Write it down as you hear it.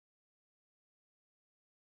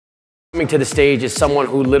Coming to the stage is someone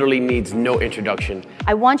who literally needs no introduction.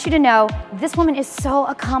 I want you to know this woman is so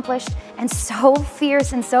accomplished and so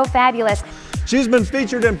fierce and so fabulous. She's been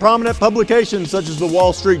featured in prominent publications such as the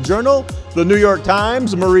Wall Street Journal, the New York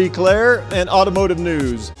Times, Marie Claire, and Automotive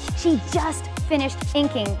News. She just finished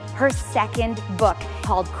inking her second book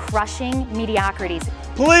called Crushing Mediocrities.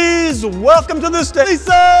 Please welcome to the stage,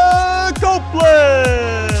 Lisa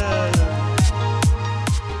Copeland!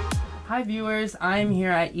 Hi viewers, I'm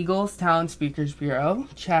here at Eagles Talent Speakers Bureau,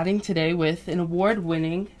 chatting today with an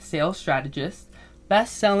award-winning sales strategist,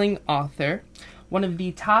 best-selling author, one of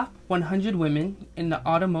the top 100 women in the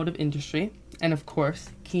automotive industry, and of course,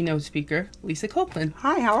 keynote speaker, Lisa Copeland.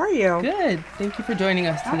 Hi, how are you? Good. Thank you for joining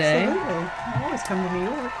us today. Absolutely. I always come to New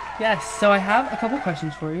York. Yes, so I have a couple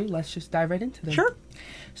questions for you. Let's just dive right into them. Sure.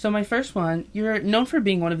 So my first one, you're known for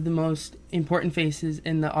being one of the most important faces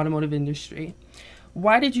in the automotive industry.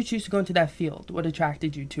 Why did you choose to go into that field? What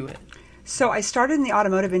attracted you to it? So I started in the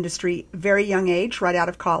automotive industry very young age, right out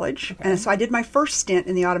of college. Okay. And so I did my first stint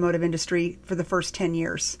in the automotive industry for the first 10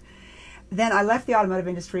 years. Then I left the automotive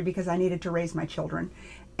industry because I needed to raise my children.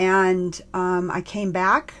 And I came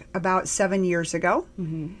back about 7 years ago.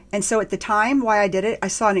 Mm-hmm. And so at the time, why I did it, I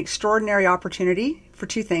saw an extraordinary opportunity for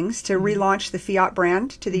two things: to relaunch the Fiat brand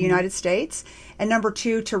to the United States, and number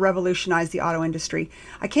two, to revolutionize the auto industry.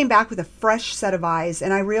 I came back with a fresh set of eyes,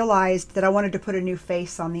 and I realized that I wanted to put a new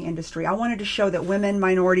face on the industry. I wanted to show that women,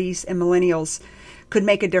 minorities, and millennials could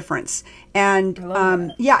make a difference, and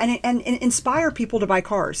and inspire people to buy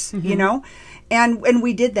cars. You know. And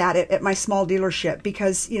we did that at my small dealership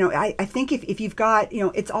because, you know, I think if you've got, you know,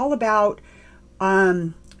 it's all about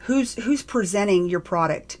who's presenting your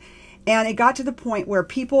product. And it got to the point where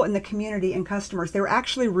people in the community and customers, they were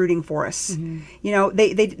actually rooting for us. Mm-hmm. You know,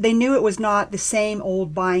 they knew it was not the same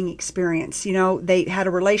old buying experience. You know, they had a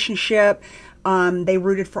relationship. They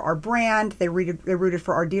rooted for our brand. They rooted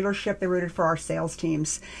for our dealership. They rooted for our sales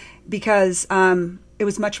teams because it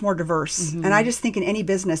was much more diverse. Mm-hmm. And I just think in any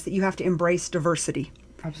business that you have to embrace diversity.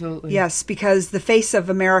 Absolutely. Yes, because the face of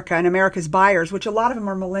America and America's buyers, which a lot of them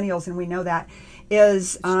are millennials, and we know that,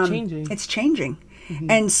 is changing. It's changing. Mm-hmm.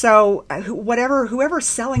 And so whoever's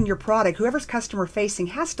selling your product, whoever's customer facing,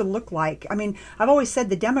 has to look like, I mean, I've always said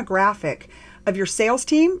the demographic of your sales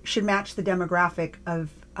team should match the demographic of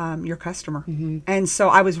your customer. Mm-hmm. And so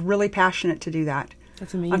I was really passionate to do that.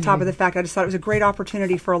 That's amazing. On top of the fact, I just thought it was a great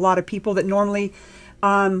opportunity for a lot of people that normally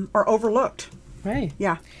are overlooked. Right.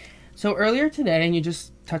 Yeah. So earlier today, and you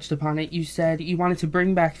just touched upon it, you said you wanted to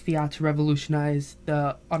bring back Fiat to revolutionize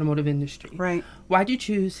the automotive industry. Right. Why did you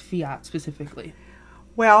choose Fiat specifically?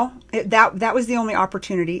 Well, that was the only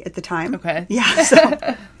opportunity at the time. Okay. Yeah,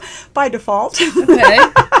 so by default. Okay.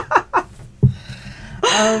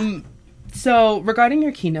 So regarding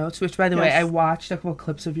your keynotes, which by the way, I watched a couple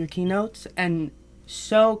clips of your keynotes and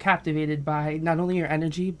so captivated by not only your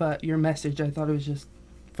energy, but your message. I thought it was just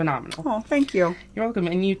phenomenal. Oh, thank you. You're welcome.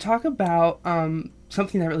 And you talk about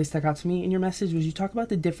something that really stuck out to me in your message was you talk about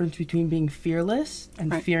the difference between being fearless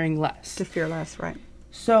and fearing less. To fear less, right.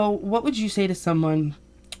 So what would you say to someone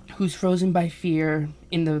who's frozen by fear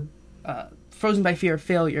of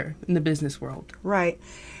failure in the business world? Right.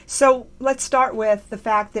 So let's start with the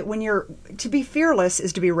fact that to be fearless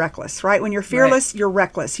is to be reckless, right? When you're fearless, you're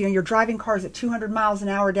reckless. You know, you're driving cars at 200 miles an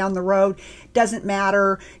hour down the road, doesn't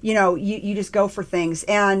matter, you know, you just go for things.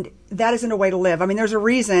 And that isn't a way to live. I mean, there's a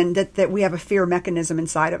reason that we have a fear mechanism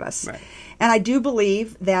inside of us. Right. And I do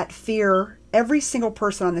believe that fear, every single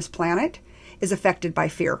person on this planet is affected by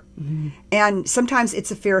fear. Mm-hmm. And sometimes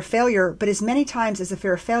it's a fear of failure, but as many times as a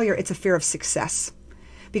fear of failure, it's a fear of success.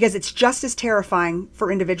 Because it's just as terrifying for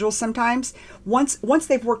individuals sometimes. Once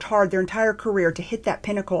they've worked hard their entire career to hit that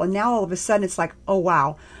pinnacle, and now all of a sudden it's like, oh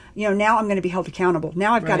wow, you know, now I'm going to be held accountable.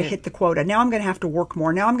 Now I've got to hit the quota. Now I'm going to have to work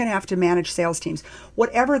more. Now I'm going to have to manage sales teams,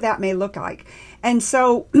 whatever that may look like. And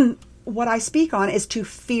so what I speak on is to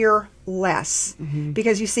fear less. Mm-hmm.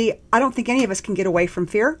 Because you see, I don't think any of us can get away from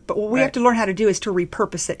fear, but what we have to learn how to do is to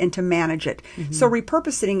repurpose it and to manage it. Mm-hmm. So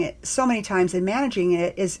repurposing it so many times and managing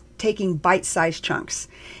it is taking bite-sized chunks.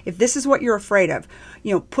 If this is what you're afraid of,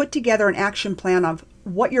 you know, put together an action plan of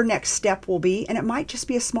what your next step will be, and it might just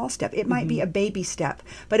be a small step. It might be a baby step,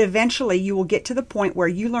 but eventually you will get to the point where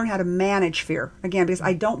you learn how to manage fear. Again, because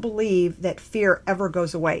I don't believe that fear ever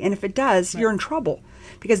goes away. And if it does, you're in trouble,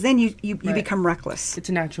 because then you become reckless. It's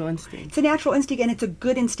a natural instinct. It's a natural instinct, and it's a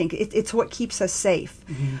good instinct. It's what keeps us safe.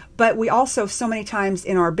 Mm-hmm. But we also, so many times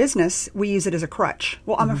in our business, we use it as a crutch.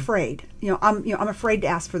 Well, I'm afraid. I'm afraid to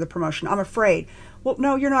ask for the promotion. I'm afraid. Well,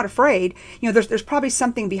 no, you're not afraid. You know, there's probably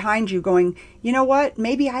something behind you going, you know what,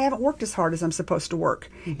 maybe I haven't worked as hard as I'm supposed to work.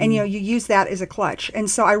 And, you know, you use that as a clutch. And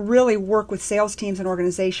so I really work with sales teams and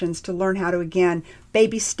organizations to learn how to, again,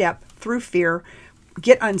 baby step through fear,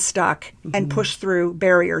 get unstuck, and push through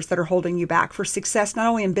barriers that are holding you back for success, not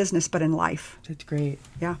only in business, but in life. That's great.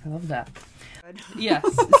 Yeah. I love that. Yes.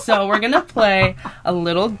 So we're going to play a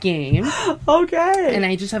little game. Okay. And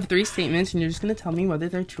I just have 3 statements, and you're just going to tell me whether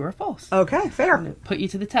they're true or false. Okay, fair. I'm going to put you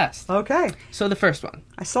to the test. Okay. So the first one.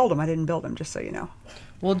 I sold them. I didn't build them, just so you know.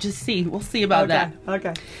 We'll just see. We'll see about that.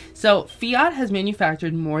 Okay. So Fiat has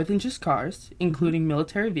manufactured more than just cars, including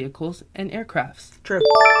military vehicles and aircrafts. True.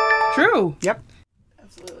 True. Yep.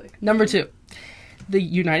 Absolutely. Number 2. The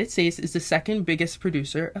United States is the second biggest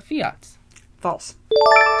producer of Fiats. False.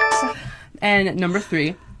 And number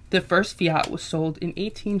 3. The first Fiat was sold in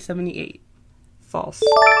 1878. False.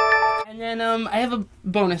 And then I have a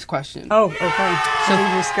bonus question. Oh, okay. So these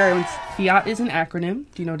are the scary ones. Fiat is an acronym.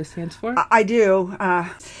 Do you know what it stands for? I do.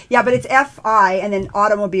 Yeah, but it's FI and then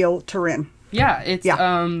Automobile Turin. Yeah, it's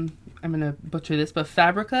I'm gonna butcher this, but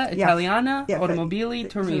Fabbrica Italiana Automobili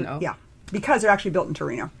Torino. Yeah, because they're actually built in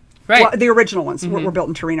Torino. Right. Well, the original ones were built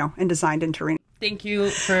in Torino and designed in Torino. Thank you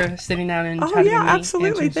for sitting down and chatting with me.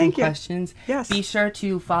 Absolutely. Thank you. Questions. Yes. Be sure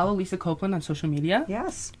to follow Lisa Copeland on social media.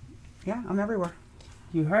 Yes. Yeah, I'm everywhere.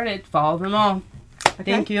 You heard it. Follow them all.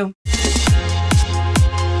 Okay. Thank you.